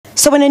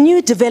So in a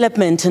new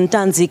development,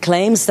 Ntanzi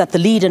claims that the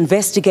lead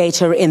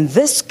investigator in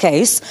this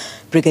case,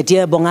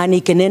 Brigadier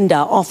Bongani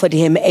Gininda, offered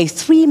him a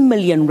 3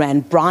 million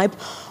rand bribe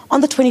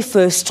on the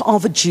 21st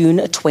of June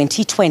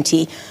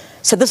 2020.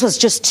 So this was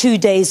just 2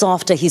 days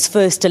after his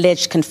first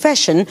alleged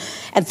confession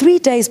and 3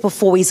 days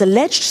before his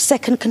alleged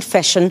second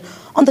confession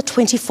on the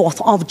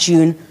 24th of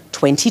June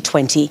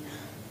 2020.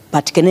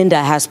 But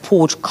Gininda has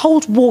poured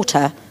cold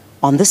water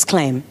on this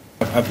claim.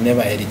 I've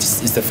never heard it.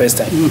 It's the first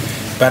time.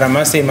 But I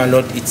must say, my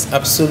lord, it's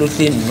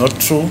absolutely not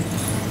true.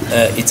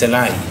 It's a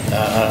lie.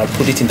 I'll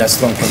put it in that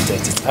strong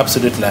context. It's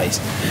absolute lies.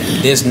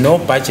 There's no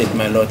budget,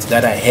 my lord,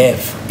 that I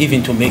have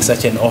even to make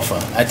such an offer.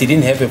 I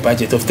didn't have a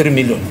budget of 3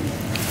 million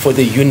for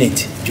the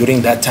unit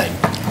during that time.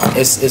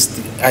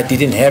 I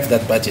didn't have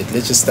that budget.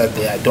 Let's just start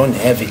there. I don't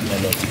have it, my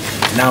lord.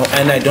 Now,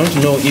 and I don't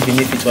know even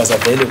if it was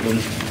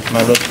available,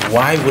 my lord,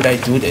 why would I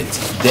do that?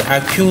 The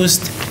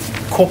accused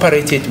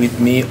cooperated with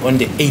me on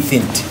the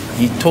 18th.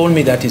 He told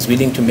me that he's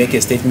willing to make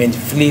a statement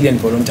freely and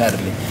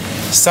voluntarily.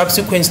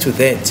 Subsequent to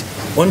that,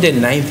 on the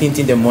 19th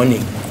in the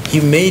morning,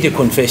 he made a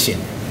confession.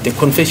 The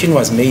confession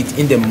was made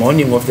in the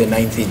morning of the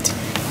 19th.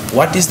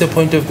 What is the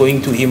point of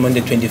going to him on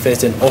the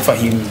 21st and offer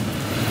him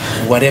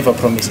whatever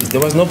promises?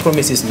 There was no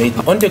promises made.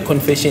 On the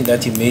confession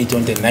that he made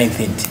on the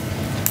 19th,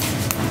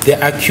 the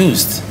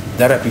accused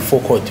that are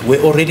before court were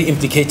already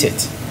implicated.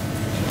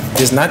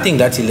 There's nothing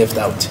that he left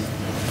out.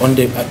 On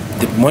the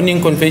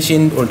morning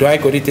confession, although I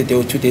got it a day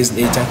or 2 days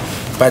later,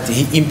 but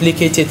he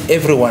implicated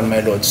everyone, my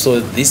lord. So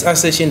this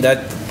assertion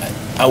that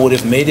I would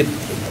have made a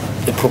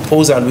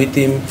proposal with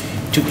him,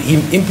 he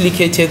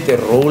implicated the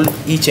role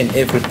each and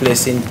every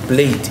person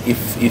played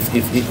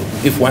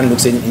if one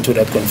looks into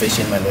that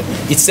confession, my lord.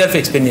 It's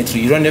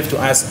self-explanatory. You don't have to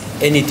ask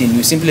anything.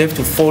 You simply have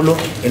to follow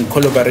and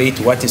collaborate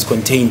what is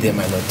contained there,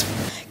 my lord.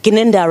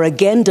 Gininda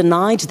again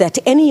denied that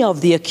any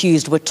of the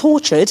accused were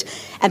tortured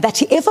and that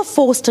he ever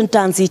forced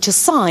Ntanzi to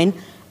sign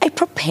a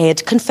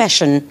prepared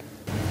confession.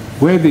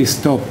 Where they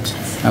stopped,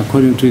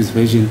 according to his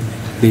version,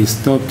 they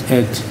stopped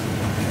at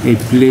a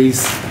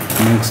place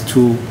next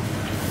to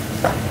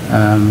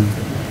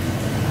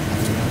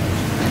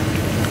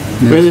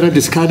where there are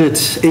discarded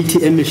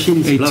ATM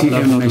machines.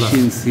 ATM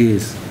machines,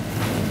 yes.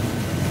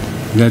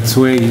 That's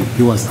where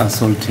he was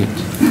assaulted.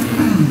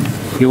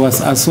 He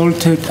was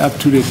assaulted up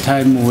to the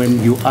time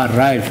when you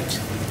arrived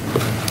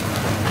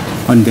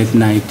on that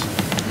night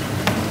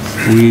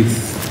with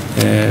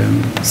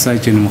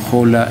Sergeant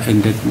Mhola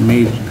and that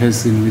male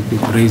person with the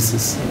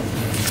braces.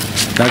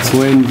 That's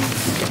when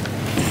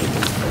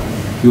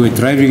you were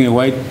driving a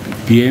white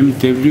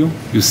BMW.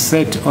 You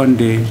sat on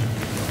the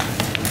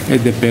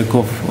edge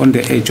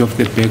of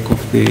the back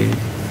of the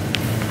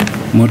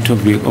motor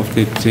vehicle of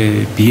that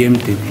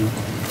BMW,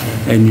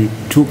 and you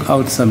took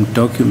out some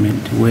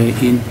document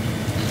wherein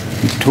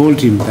you told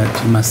him that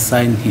he must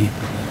sign here,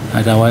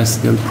 otherwise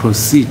they'll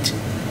proceed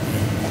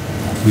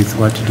with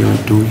what they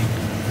were doing.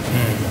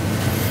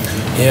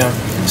 Yeah.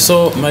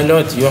 So, my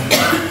lord,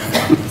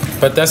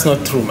 but that's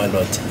not true, my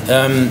lord.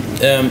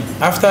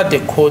 After the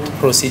court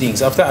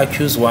proceedings, after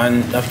accused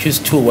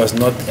 2 was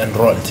not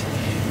enrolled,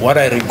 what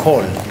I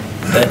recall,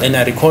 and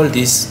I recall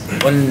this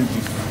on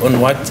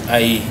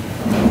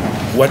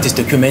what is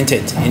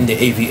documented in the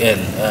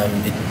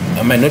AVL.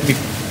 I might not be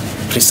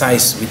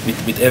precise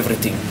with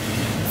everything.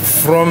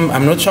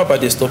 I'm not sure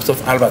about the stops of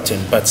Alberton,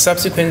 but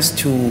subsequent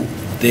to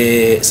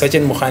the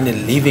Sergeant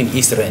Mukhane leaving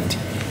East Rand,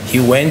 he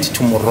went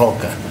to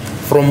Moroka.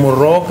 From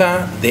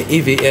Moroka, the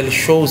AVL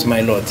shows,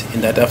 my lord,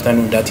 in that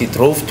afternoon that he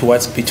drove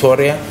towards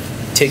Pretoria,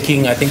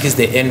 taking, I think it's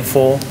the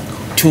N4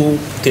 to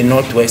the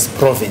Northwest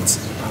Province.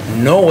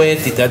 Nowhere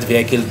did that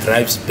vehicle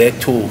drive back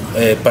to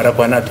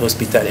Baragwanath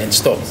Hospital and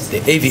stop. The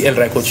AVL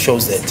record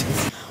shows that.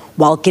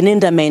 While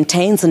Gininda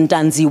maintains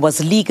Ntanzi was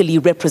legally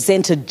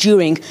represented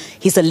during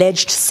his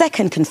alleged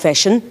second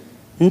confession,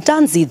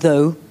 Ntanzi,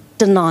 though,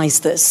 denies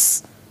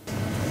this.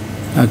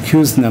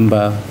 Accused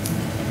number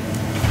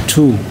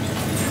 2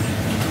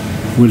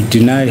 will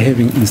deny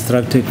having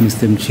instructed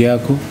Mr.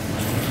 Mchiako,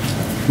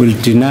 will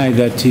deny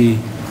that he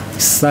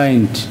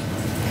signed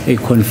a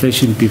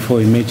confession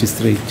before a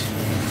magistrate.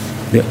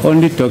 The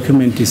only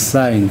document he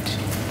signed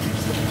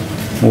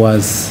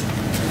was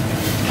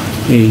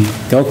a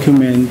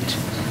document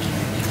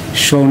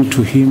shown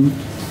to him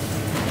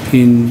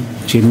in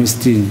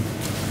Germiston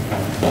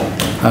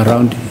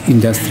around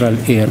industrial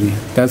area.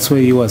 That's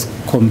where he was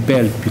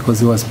compelled,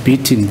 because he was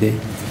beaten there,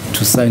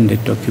 to sign the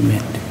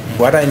document.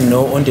 What I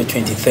know, on the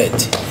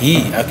 23rd,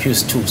 he,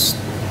 accused 2,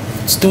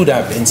 stood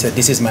up and said,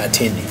 "This is my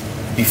attorney,"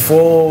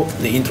 before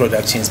the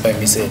introductions by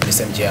Mr.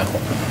 Mjiako.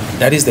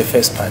 That is the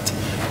first part.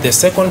 The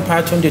second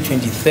part, on the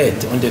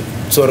 23rd, on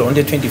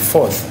the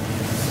 24th,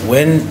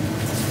 when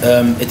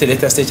at a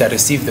later stage I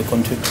received the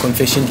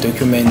confession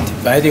document,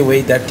 by the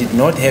way, that did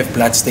not have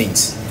blood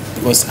stains,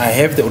 because I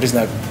have the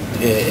original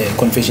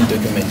confession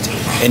document,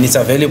 and it's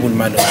available,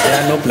 my lord.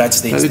 There are no blood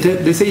stains.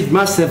 They say it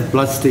must have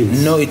blood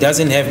stains. No, it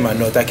doesn't have, my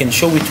lord. I can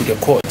show it to the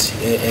court,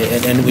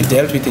 and we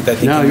dealt with it. I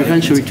think. No, you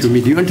can't show it to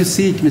me. Do you want to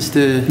see it,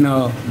 Mr.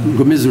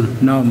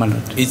 Mngomezulu? No, my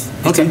lord. It's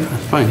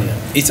fine.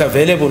 It's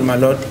available, my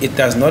lord. It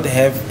does not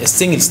have a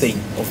single stain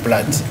of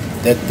blood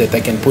that I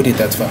can put it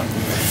that far.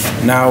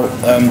 Now,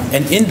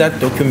 and in that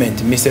document,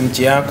 Mr.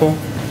 Mjiako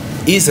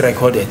is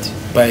recorded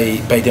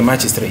by the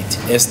magistrate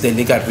as the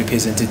legal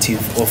representative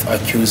of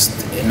accused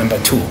number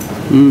 2.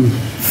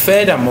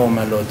 Furthermore,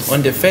 my lord,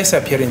 on the first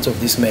appearance of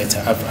this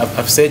matter,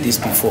 I've said this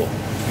before,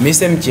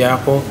 Mr.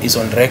 Mjiako is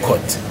on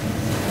record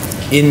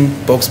in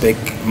Boksburg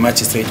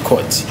Magistrate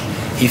Court.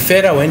 He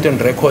further went on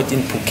record in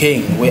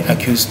Pukeng, where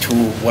accused 2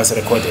 was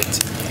recorded.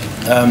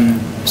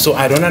 So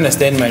I don't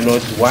understand, my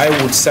lord, why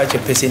would such a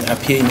person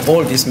appear in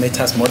all these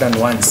matters more than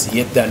once,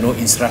 yet there are no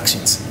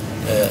instructions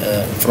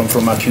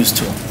from accused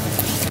 2.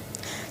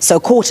 So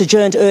court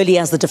adjourned early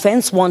as the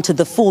defence wanted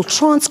the full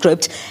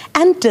transcript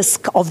and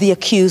disc of the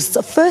accused's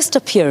first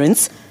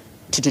appearance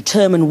to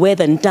determine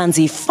whether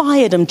Ntanzi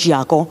fired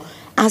Mjiako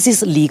as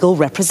his legal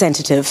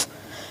representative.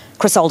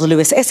 Chriselda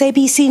Lewis,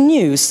 SABC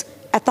News,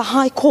 at the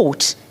High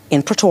Court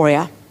in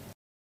Pretoria.